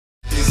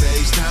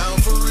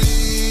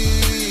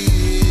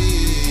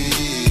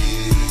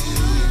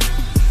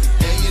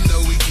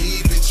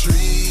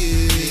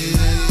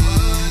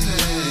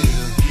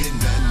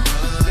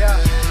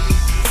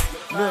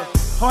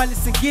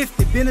heartless and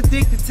gifted, been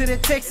addicted to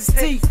that Texas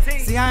tea.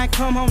 See, I ain't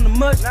come home to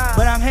much,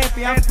 but I'm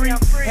happy I'm free.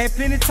 Had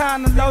plenty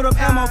time to load up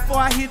ammo before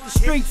I hit the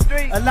streets.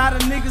 A lot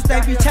of niggas,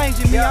 they be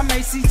changing me, I'm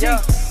ACG.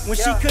 When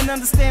she couldn't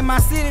understand my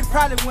city,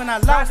 probably when I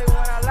lost.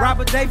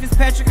 Robert Davis,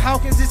 Patrick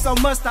Hawkins, it's so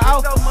much to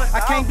offer.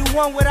 I can't do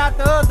one without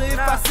the other, if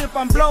I sip,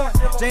 I'm blowing.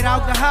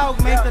 J-Dog the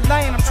Hog, make the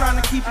lane, I'm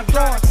trying to keep it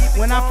going.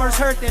 When I first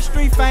heard that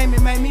street fame,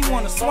 it made me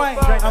wanna swing.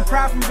 I'm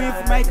proud from being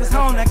from Acres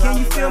Home, now can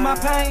you feel my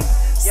pain?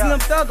 Slim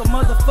Thugger,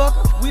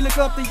 motherfucker, we look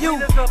up to you.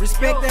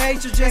 Respect the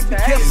hatred, just be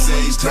careful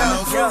when you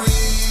Htown For Real.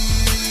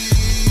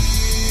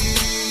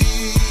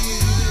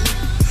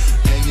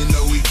 And you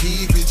know we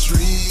keep it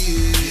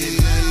real.